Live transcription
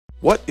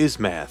What is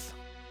math?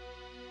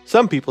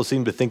 Some people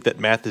seem to think that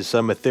math is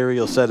some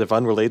ethereal set of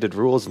unrelated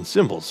rules and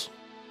symbols.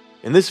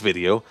 In this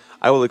video,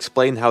 I will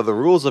explain how the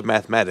rules of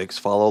mathematics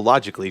follow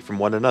logically from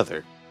one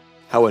another,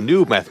 how a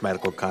new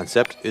mathematical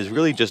concept is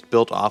really just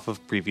built off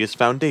of previous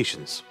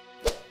foundations.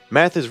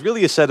 Math is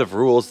really a set of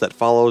rules that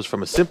follows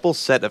from a simple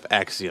set of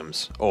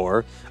axioms,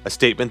 or a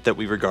statement that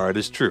we regard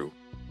as true,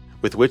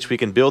 with which we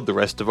can build the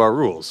rest of our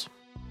rules.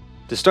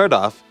 To start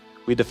off,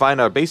 we define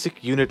our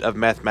basic unit of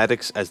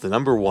mathematics as the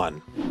number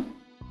 1.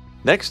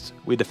 Next,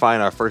 we define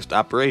our first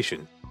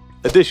operation,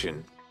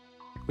 addition.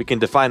 We can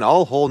define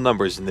all whole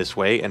numbers in this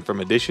way, and from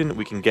addition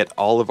we can get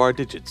all of our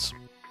digits.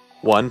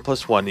 1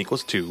 plus 1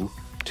 equals 2,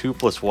 2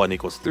 plus 1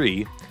 equals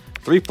 3,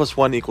 3 plus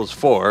 1 equals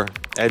 4,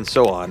 and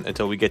so on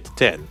until we get to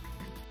 10.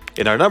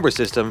 In our number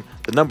system,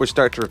 the numbers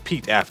start to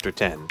repeat after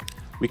 10.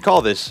 We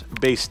call this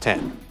base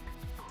 10.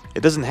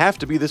 It doesn't have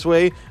to be this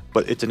way,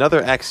 but it's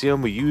another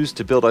axiom we use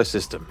to build our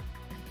system.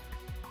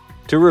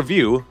 To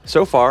review,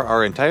 so far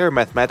our entire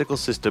mathematical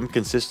system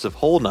consists of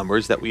whole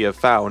numbers that we have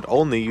found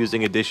only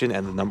using addition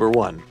and the number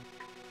 1.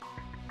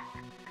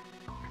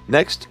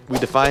 Next, we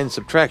define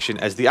subtraction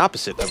as the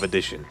opposite of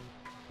addition.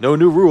 No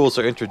new rules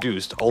are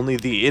introduced, only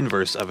the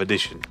inverse of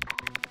addition.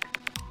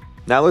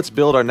 Now let's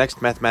build our next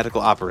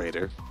mathematical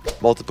operator,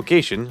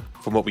 multiplication,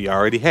 from what we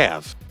already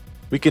have.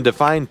 We can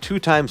define 2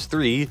 times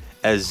 3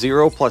 as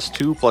 0 plus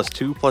 2 plus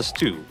 2 plus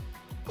 2.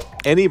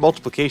 Any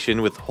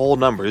multiplication with whole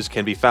numbers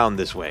can be found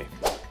this way.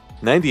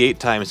 98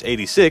 times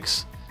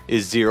 86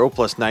 is 0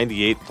 plus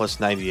 98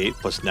 plus 98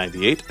 plus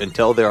 98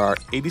 until there are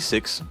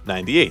 86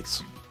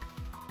 98s.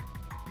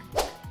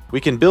 We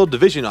can build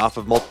division off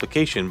of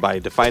multiplication by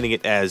defining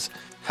it as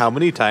how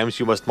many times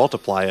you must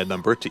multiply a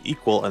number to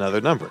equal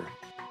another number.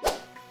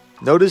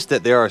 Notice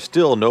that there are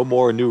still no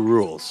more new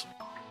rules.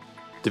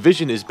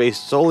 Division is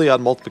based solely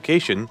on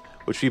multiplication,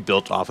 which we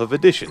built off of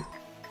addition.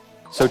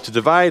 So to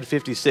divide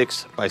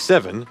 56 by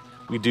 7,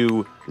 we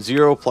do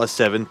 0 plus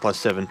 7 plus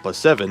 7 plus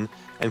 7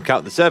 and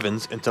count the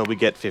 7s until we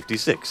get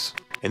 56.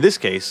 In this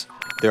case,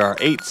 there are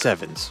 8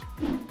 7s.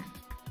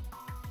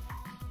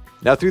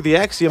 Now through the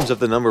axioms of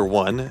the number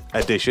 1,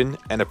 addition,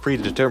 and a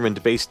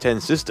predetermined base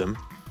 10 system,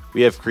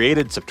 we have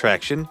created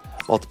subtraction,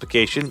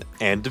 multiplication,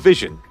 and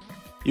division.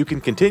 You can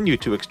continue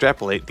to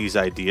extrapolate these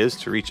ideas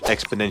to reach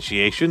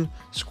exponentiation,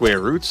 square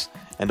roots,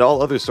 and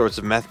all other sorts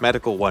of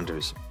mathematical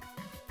wonders.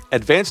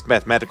 Advanced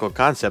mathematical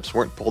concepts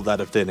weren't pulled out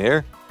of thin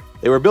air,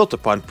 they were built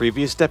upon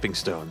previous stepping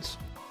stones.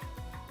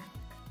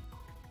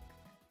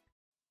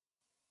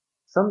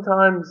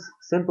 Sometimes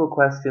simple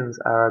questions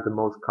are the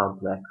most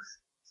complex,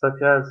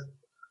 such as,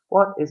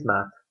 what is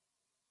math?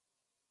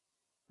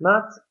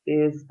 Math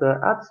is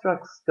the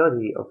abstract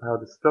study of how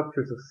the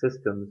structures of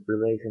systems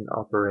relate and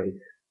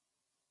operate.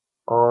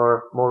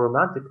 Or, more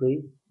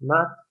romantically,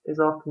 math is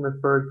often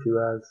referred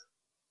to as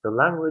the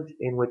language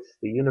in which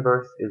the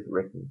universe is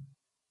written.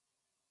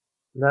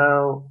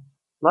 Now,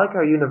 like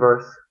our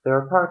universe, there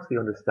are parts we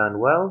understand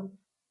well,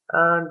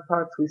 and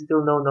parts we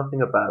still know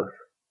nothing about.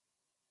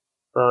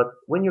 But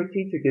when your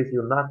teacher gives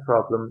you a math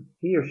problem,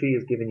 he or she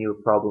is giving you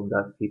a problem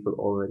that people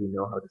already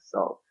know how to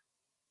solve.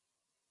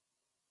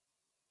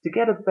 To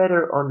get a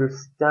better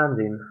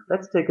understanding,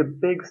 let's take a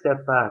big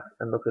step back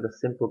and look at a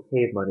simple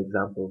caveman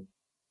example.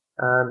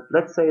 And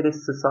let's say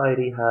this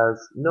society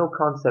has no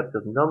concept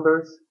of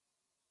numbers,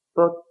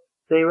 but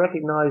they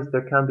recognize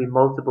there can be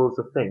multiples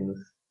of things.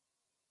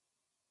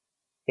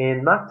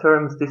 In math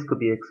terms, this could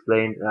be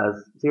explained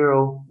as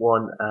 0,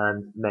 1,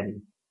 and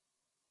many.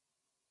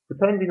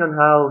 Depending on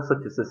how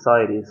such a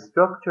society is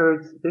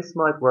structured, this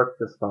might work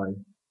just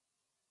fine.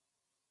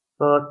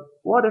 But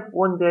what if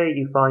one day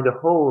you find a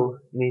hole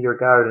near your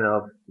garden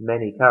of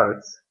many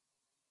carrots?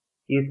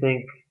 You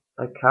think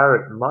a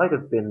carrot might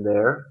have been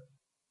there,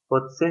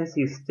 but since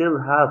you still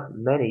have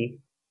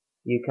many,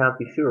 you can't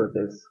be sure of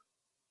this.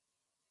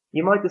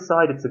 You might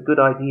decide it's a good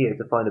idea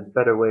to find a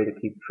better way to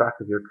keep track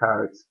of your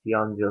carrots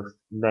beyond just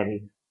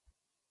many.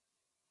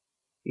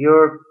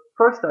 Your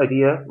first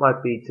idea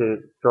might be to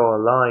draw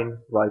a line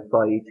right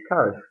by each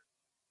carrot.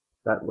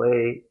 That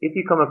way, if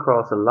you come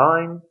across a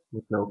line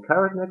with no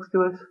carrot next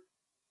to it,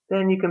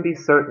 then you can be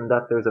certain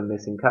that there's a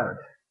missing carrot.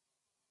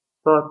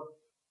 But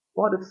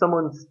what if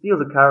someone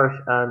steals a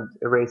carrot and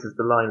erases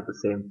the line at the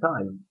same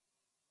time?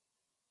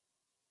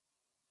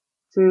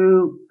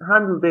 To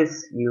handle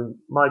this, you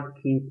might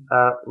keep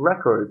a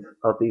record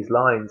of these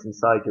lines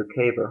inside your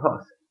cave or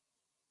hut.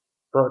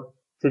 But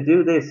to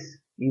do this,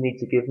 you need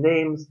to give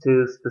names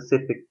to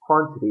specific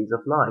quantities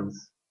of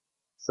lines.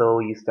 So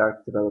you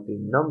start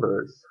developing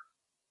numbers.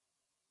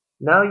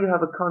 Now you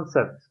have a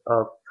concept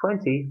of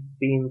 20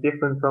 being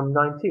different from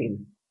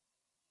 19.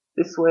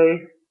 This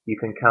way, you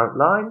can count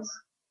lines,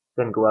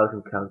 then go out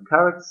and count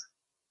carrots,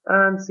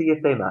 and see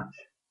if they match.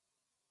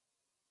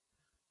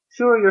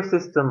 Sure, your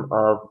system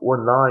of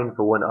one line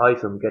for one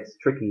item gets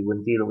tricky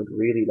when dealing with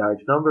really large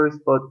numbers,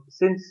 but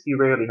since you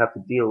rarely have to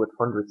deal with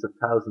hundreds of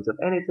thousands of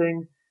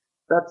anything,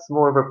 that's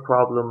more of a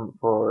problem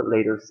for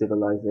later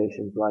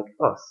civilizations like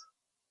us.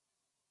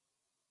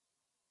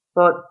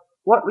 But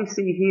what we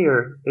see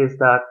here is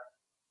that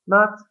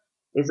math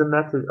is a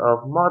method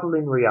of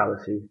modeling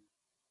reality,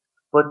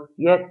 but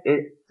yet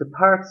it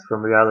departs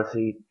from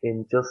reality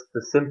in just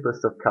the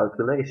simplest of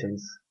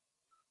calculations.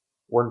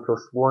 1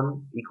 plus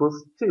 1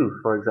 equals 2,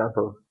 for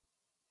example.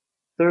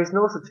 There is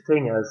no such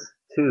thing as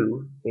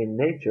 2 in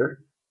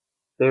nature.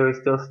 There is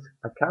just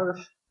a carrot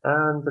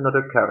and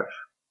another carrot.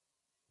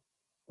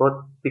 But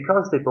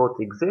because they both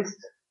exist,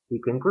 we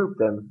can group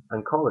them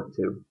and call it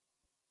 2.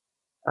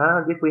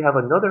 And if we have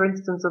another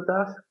instance of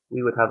that,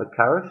 we would have a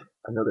carrot,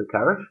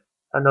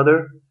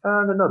 another,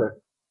 and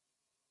another.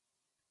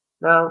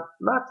 Now,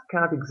 math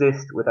can't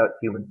exist without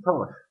human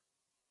thought,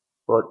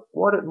 but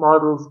what it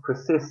models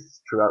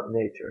persists throughout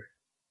nature.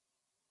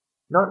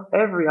 Not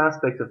every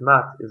aspect of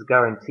math is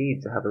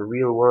guaranteed to have a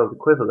real-world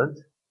equivalent,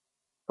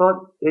 but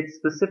it's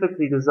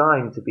specifically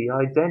designed to be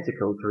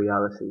identical to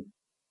reality.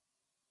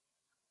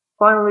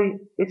 Finally,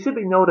 it should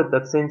be noted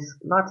that since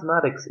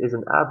mathematics is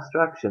an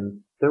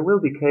abstraction, there will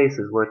be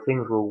cases where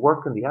things will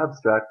work in the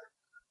abstract,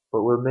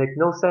 but will make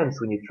no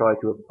sense when you try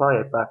to apply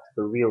it back to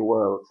the real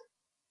world.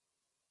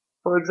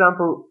 For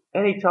example,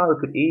 any child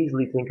could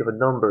easily think of a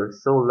number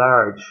so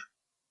large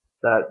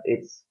that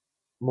it's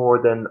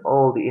more than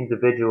all the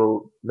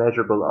individual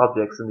measurable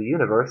objects in the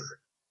universe.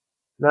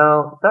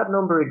 Now, that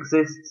number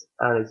exists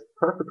and is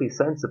perfectly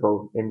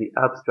sensible in the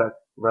abstract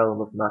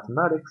realm of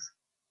mathematics,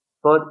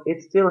 but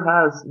it still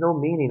has no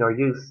meaning or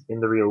use in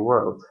the real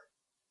world.